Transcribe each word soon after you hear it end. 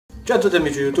Ciao a tutti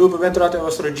amici di YouTube, bentrovati al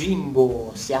vostro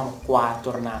Jimbo. Siamo qua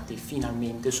tornati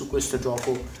finalmente su questo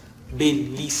gioco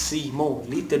bellissimo,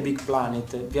 Little Big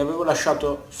Planet. Vi avevo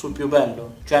lasciato sul più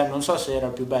bello, cioè non so se era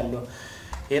il più bello,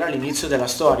 era l'inizio della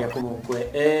storia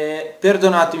comunque.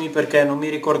 Perdonatemi perché non mi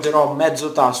ricorderò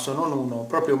mezzo tasto, non uno,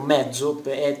 proprio mezzo,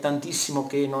 è tantissimo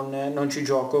che non ci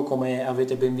gioco, come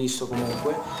avete ben visto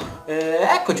comunque.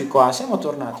 Eccoci qua, siamo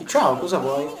tornati. Ciao, cosa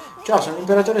vuoi? Ciao, sono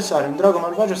l'imperatore Sari, un drago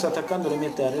malvagio sta attaccando le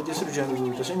mie terre e distruggendo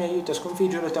tutto. Se mi aiuti a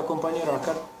sconfiggerlo ti accompagnerò al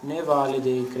carnevale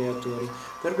dei creatori.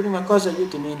 Per prima cosa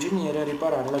aiuti i miei ingegneri a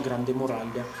riparare la grande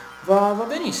muraglia. Va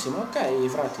benissimo, ok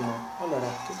fratimo. Allora,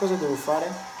 che cosa devo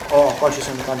fare? Oh, qua ci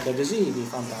sono tanti adesivi,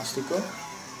 fantastico.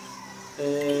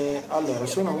 Allora,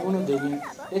 sono uno degli...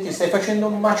 E ti stai facendo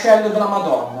un macello della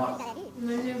Madonna.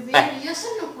 Non è vero, io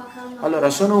sono qua calmo. Allora,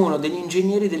 sono uno degli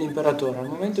ingegneri dell'imperatore. Al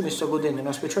momento mi sto godendo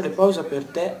una speciale pausa per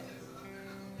te.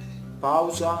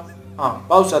 Pausa. Ah,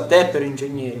 pausa a te per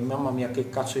ingegneri. Mamma mia, che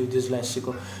cazzo di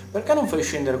dislessico. Perché non fai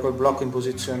scendere quel blocco in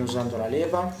posizione usando la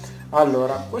leva?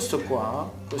 Allora, questo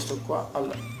qua,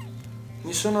 allora,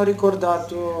 mi sono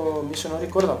ricordato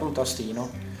un tastino.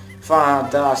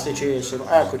 Fantasticissimo.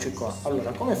 Eccoci qua.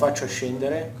 Allora, come faccio a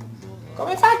scendere?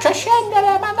 Come faccio a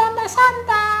scendere, Madonna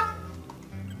Santa?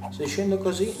 Se scendo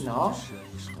così, no.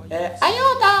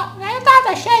 Aiuto! Mi aiutate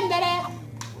a scendere!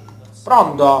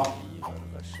 Pronto?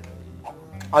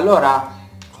 Allora,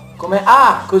 come...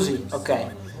 Ah, così, ok.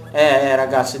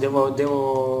 Ragazzi,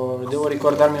 devo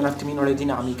ricordarmi un attimino le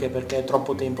dinamiche perché è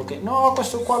troppo tempo che... No,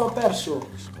 questo qua l'ho perso.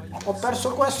 Ho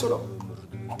perso questo.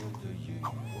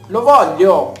 Lo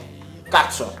voglio!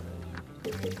 Cazzo!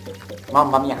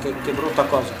 Mamma mia, che brutta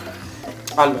cosa.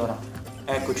 Allora,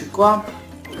 eccoci qua.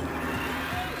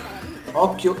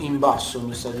 Occhio in basso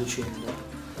mi sta dicendo.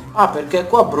 Ah, perché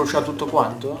qua brucia tutto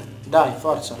quanto? Dai,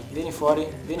 forza, vieni fuori,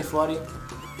 vieni fuori.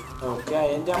 Ok,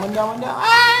 andiamo.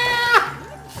 Ah!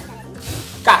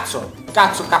 Cazzo.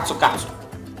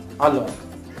 Allora.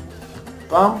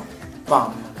 Pam.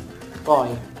 Poi.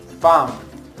 Pam.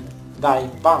 Dai,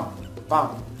 pam.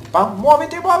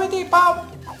 Muoviti, pam.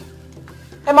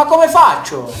 Ma come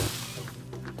faccio?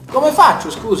 Come faccio,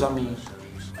 scusami?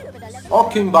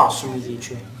 Occhio in basso mi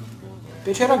dice.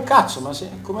 Piacere al cazzo, ma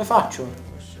come faccio?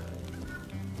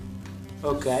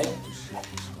 Ok.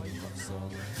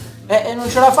 Non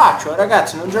ce la faccio,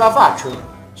 ragazzi, non ce la faccio.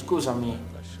 Scusami.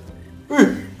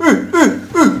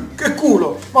 Che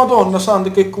culo! Madonna santa,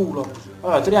 che culo!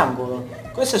 Allora, triangolo.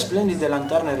 Queste splendide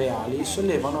lanterne reali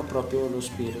sollevano proprio lo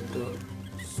spirito.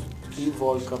 Chi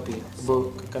vuol capire?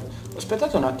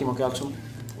 Aspettate un attimo che alzo un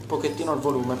pochettino il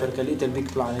volume perché Little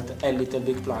Big Planet è Little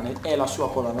Big Planet e la sua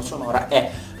colonna sonora è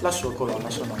la sua colonna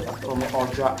sonora, come ho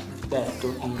già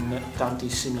detto in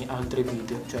tantissimi altri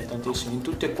video, cioè tantissimi, in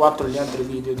tutti e quattro gli altri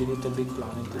video di Little Big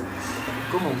Planet.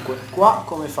 Comunque, qua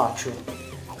come faccio?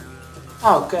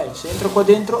 Ah, ok, se entro qua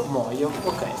dentro muoio.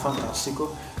 Ok,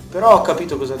 fantastico. Però ho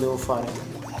capito cosa devo fare.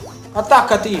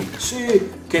 Attaccati!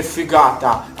 Sì! Che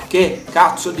figata! Che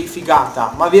cazzo di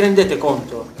figata! Ma vi rendete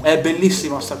conto? È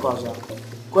bellissima sta cosa.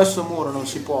 Questo muro non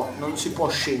si può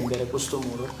scendere, questo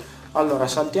muro. Allora,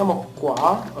 saltiamo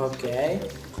qua. Ok.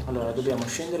 Allora, dobbiamo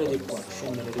scendere di qua.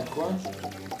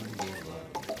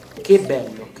 Che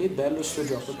bello sto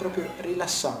gioco. È proprio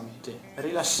rilassante.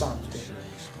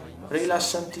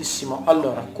 Rilassantissimo.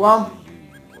 Allora, qua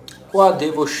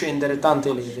devo scendere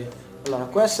tante leve. Allora,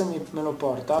 questo me lo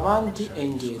porta avanti e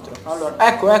indietro. Allora,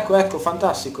 ecco,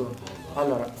 fantastico.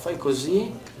 Allora, fai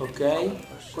così, ok.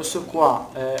 Questo qua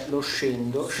lo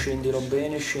scendilo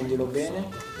bene.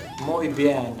 Muy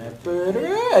bien.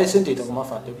 Hai sentito come ha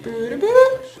fatto?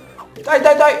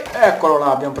 Dai, eccolo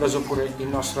là, abbiamo preso pure il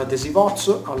nostro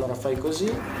adesivozzo. Allora, fai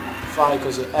così,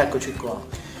 eccoci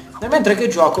qua. E mentre che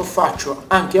gioco faccio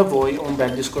anche a voi un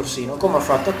bel discorsino, come ho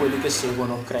fatto a quelli che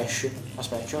seguono Crash.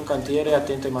 Aspetta, c'è un cantiere,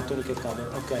 attento ai mattoni che cadono,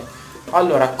 ok.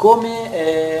 Allora,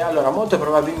 molto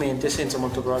probabilmente,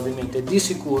 di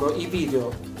sicuro i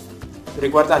video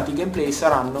riguardanti i gameplay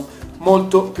saranno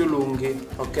molto più lunghi,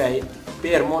 ok?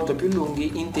 Per molto più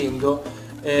lunghi intendo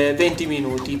 20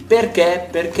 minuti. Perché?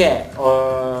 Perché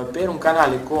per un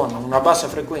canale con una bassa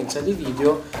frequenza di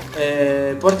video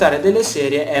portare delle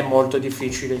serie è molto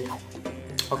difficile,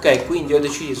 ok? Quindi ho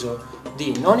deciso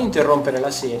di non interrompere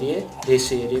le serie,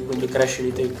 quindi Crash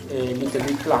Little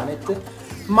Big Planet,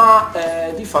 ma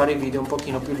di fare i video un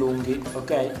pochino più lunghi,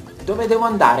 ok? Dove devo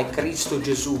andare? Cristo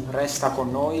Gesù, resta con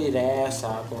noi.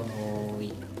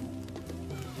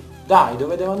 Dai,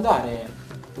 dove devo andare?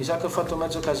 Mi sa che ho fatto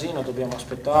mezzo casino, dobbiamo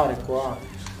aspettare qua.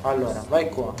 Allora, vai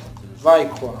qua,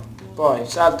 poi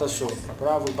salta sopra,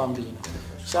 bravo bambino.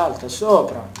 Salta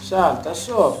sopra.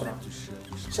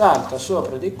 salta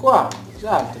sopra di qua,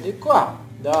 salta di qua.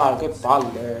 Dai, che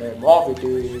palle,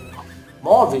 muoviti,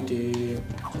 muoviti,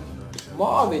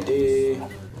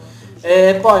 muoviti.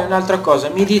 E poi un'altra cosa,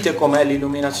 mi dite com'è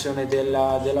l'illuminazione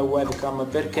della webcam,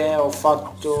 perché ho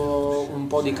fatto un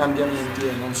po' di cambiamenti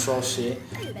e non so se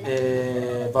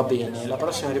va bene. La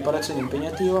prossima riparazione è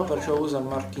impegnativa, perciò usa il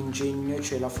marchingegno e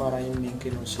ce la farai in men che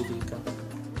non si dica.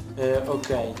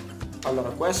 Ok, allora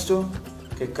questo,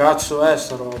 che cazzo è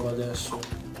sta roba adesso?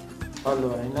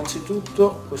 Allora,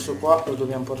 innanzitutto questo qua lo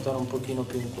dobbiamo portare un pochino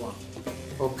più in qua.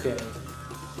 Ok,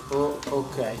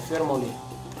 ok, fermo lì,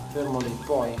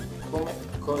 poi come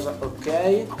cosa,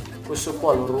 ok, questo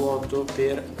qua lo ruoto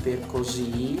per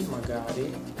così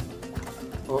magari.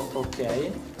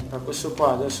 Ok, allora questo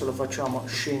qua adesso lo facciamo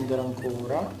scendere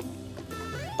ancora.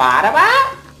 Parava,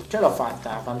 ce l'ho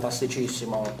fatta,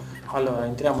 fantasticissimo. Allora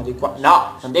entriamo di qua,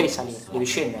 no, non devi salire, devi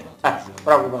scendere,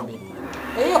 bravo bambino.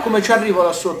 E io come ci arrivo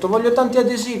là sotto? Voglio tanti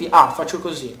adesivi. Ah, faccio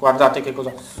così, guardate che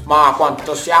cosa, ma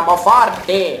quanto siamo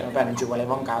forti. Vabbè, non ci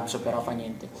voleva un cazzo, però fa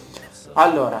niente.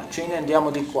 Allora, ce ne andiamo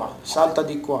di qua, salta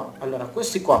di qua. Allora,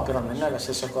 questi qua però non è la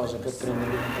stessa cosa per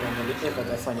prenderli, non prenderli. E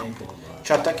vabbè, fa niente.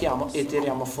 Ci attacchiamo e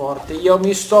tiriamo forte. Io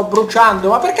mi sto bruciando.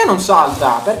 Ma perché non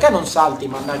salta? Perché non salti?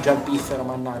 Mannaggia il piffero,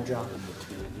 mannaggia.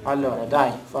 Allora,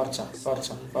 dai, forza,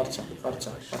 forza, forza,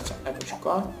 forza, forza. Eccoci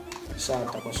qua.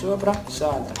 Salta qua sopra,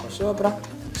 salta qua sopra,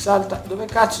 salta. Dove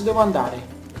cazzo devo andare?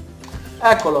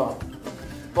 Eccolo.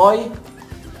 Poi,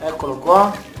 eccolo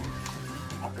qua.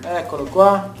 Eccolo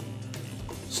qua.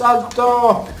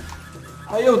 Salto!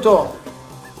 Aiuto!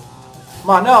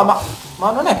 Ma no,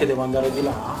 ma non è che devo andare di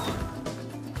là?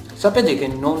 Sapete che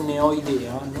non ne ho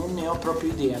idea? Non ne ho proprio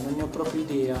idea, non ne ho proprio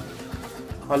idea.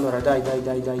 Allora, dai.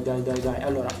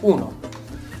 Allora, 1,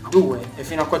 2, e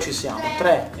fino a qua ci siamo.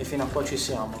 3, e fino a qua ci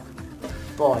siamo.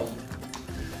 Poi,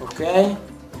 ok?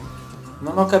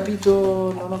 Non ho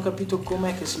capito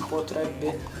com'è che si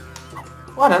potrebbe...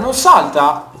 Guarda, non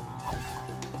salta!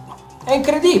 È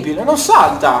incredibile, non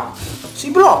salta!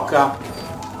 Si blocca!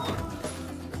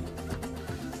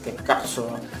 Che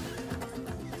cazzo?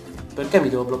 Perché mi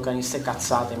devo bloccare in ste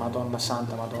cazzate, madonna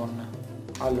santa, madonna?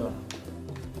 Allora,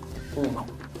 1,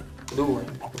 2,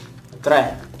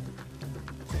 3.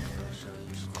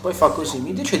 Poi fa così,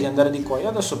 mi dice di andare di qua, io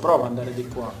adesso provo ad andare di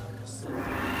qua.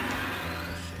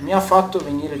 Mi ha fatto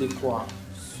venire di qua,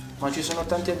 ma ci sono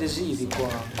tanti adesivi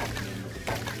qua.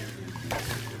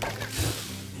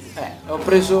 Non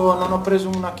ho preso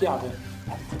una chiave.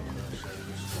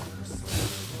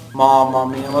 Mamma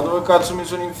mia, ma dove cazzo mi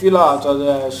sono infilato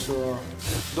adesso?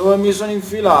 Dove mi sono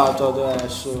infilato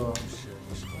adesso?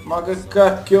 Ma che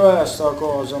cacchio è sta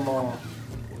cosa, mo?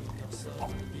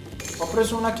 Ho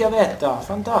preso una chiavetta,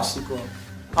 fantastico.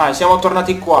 Ah, e siamo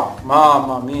tornati qua.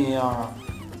 Mamma mia.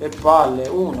 Che palle.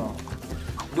 1,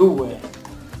 2,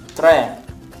 3.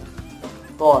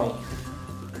 Poi.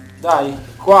 Dai,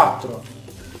 4.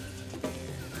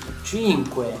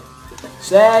 5,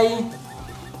 6.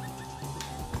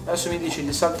 Adesso mi dici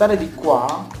di saltare di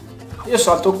qua. Io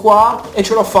salto qua e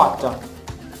ce l'ho fatta.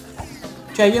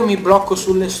 Cioè io mi blocco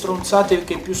sulle stronzate,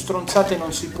 che più stronzate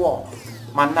non si può.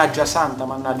 Mannaggia santa,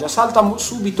 mannaggia. Salta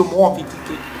subito, muoviti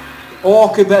che... Oh,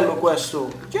 che bello questo.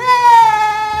 Yeah,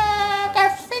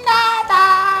 che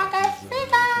figata, che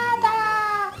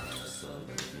figata.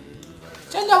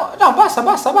 Se andiamo... No, basta.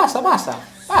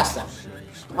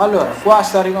 Allora, qua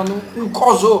sta arrivando un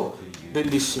coso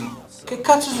bellissimo. Che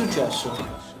cazzo è successo?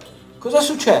 Cos'è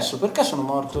successo? Perché sono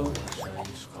morto?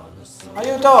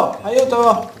 Aiuto!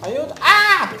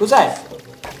 Ah! Cos'è?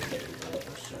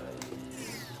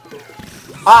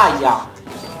 Aia!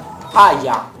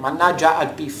 Mannaggia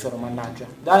al piffero, mannaggia.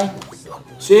 Dai!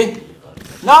 Sì?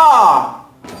 No!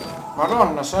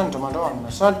 Madonna santa, madonna,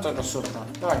 salta da sopra.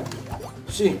 Dai!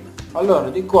 Sì! Allora,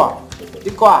 di qua!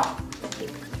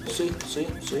 Sì.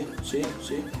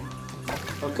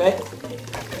 Ok.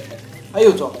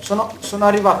 Aiuto, sono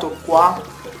arrivato qua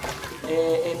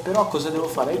e però cosa devo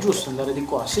fare? È giusto andare di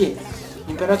qua? Sì.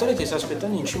 L'imperatore ti sta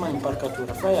aspettando in cima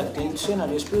all'imbarcatura. Fai attenzione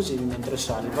agli esplosivi mentre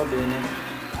sali. Va bene.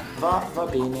 Va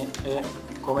bene.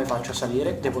 Come faccio a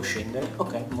salire? Devo scendere.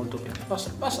 Ok, molto bene.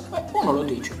 Basta. Uno lo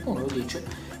dice.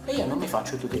 E io non mi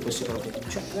faccio tutti questi problemi.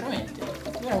 Cioè, veramente.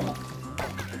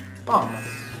 Pam.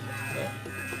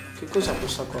 Che cos'è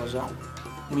questa cosa?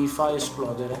 Mi fa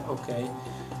esplodere, ok.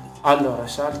 Allora,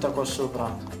 salta qua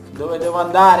sopra. Dove devo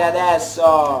andare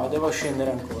adesso? Devo scendere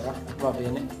ancora. Va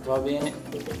bene.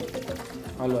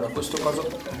 Allora, questo coso...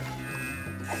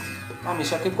 Ah, mi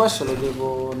sa che questo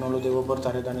non lo devo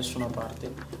portare da nessuna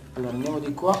parte. Allora, andiamo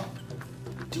di qua.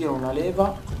 Tiro una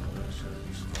leva.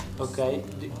 Ok,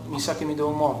 mi sa che mi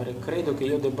devo muovere, credo che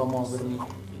io debba muovermi.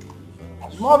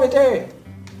 Smuovete!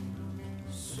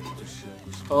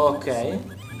 Ok.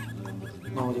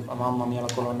 No, dico, mamma mia, la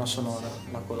colonna sonora.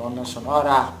 La colonna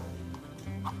sonora!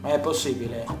 Ma è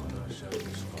possibile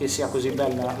che sia così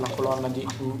bella la colonna di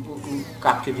un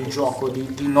cacchio di gioco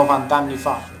di 90 anni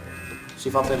fa?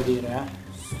 Si fa per dire,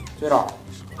 Però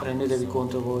rendetevi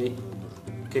conto voi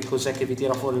che cos'è che vi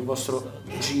tira fuori il vostro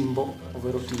Jimbo,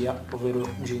 ovvero Tia, ovvero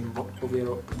Jimbo,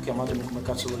 ovvero chiamatemi come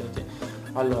cazzo volete.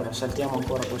 Allora, saltiamo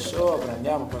ancora qua sopra,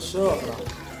 andiamo qua sopra.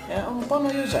 È un po'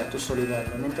 noiosetto sto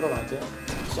livello, non trovate?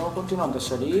 Stiamo continuando a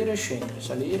salire,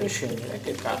 scendere,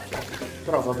 che cacchio.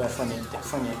 Però vabbè, fa niente.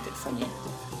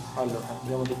 Allora,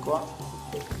 andiamo di qua.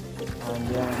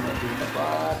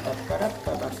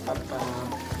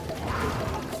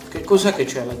 Che cos'è che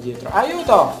c'è là dietro?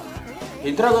 Aiuto!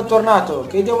 Il drago è tornato!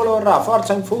 Che diavolo vorrà?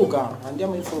 Forza, in fuga!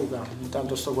 Andiamo in fuga.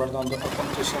 Intanto sto guardando a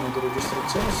quanto siamo di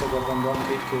registrazione, sto guardando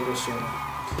anche che ore sono.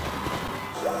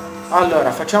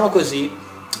 Allora, facciamo così.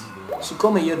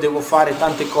 Siccome io devo fare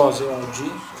tante cose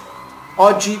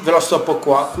oggi ve lo stoppo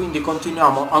qua, quindi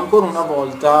continuiamo ancora una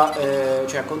volta,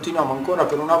 continuiamo ancora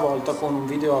per una volta con un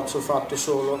videozzo fatto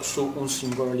solo su un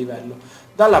singolo livello.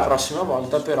 Dalla prossima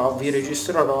volta però vi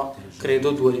registrerò,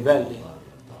 credo, 2 livelli,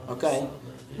 ok?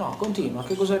 No, continua,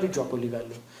 che cosa rigioco il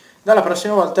livello? Dalla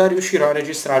prossima volta riuscirò a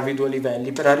registrarvi 2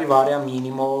 livelli per arrivare a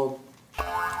minimo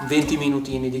 20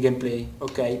 minutini di gameplay,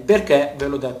 ok? Perché ve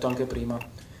l'ho detto anche prima.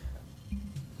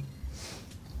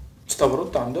 Sto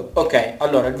ruttando. Ok,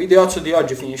 allora il videozzo di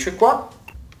oggi finisce qua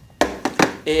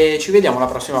e ci vediamo la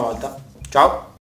prossima volta. Ciao!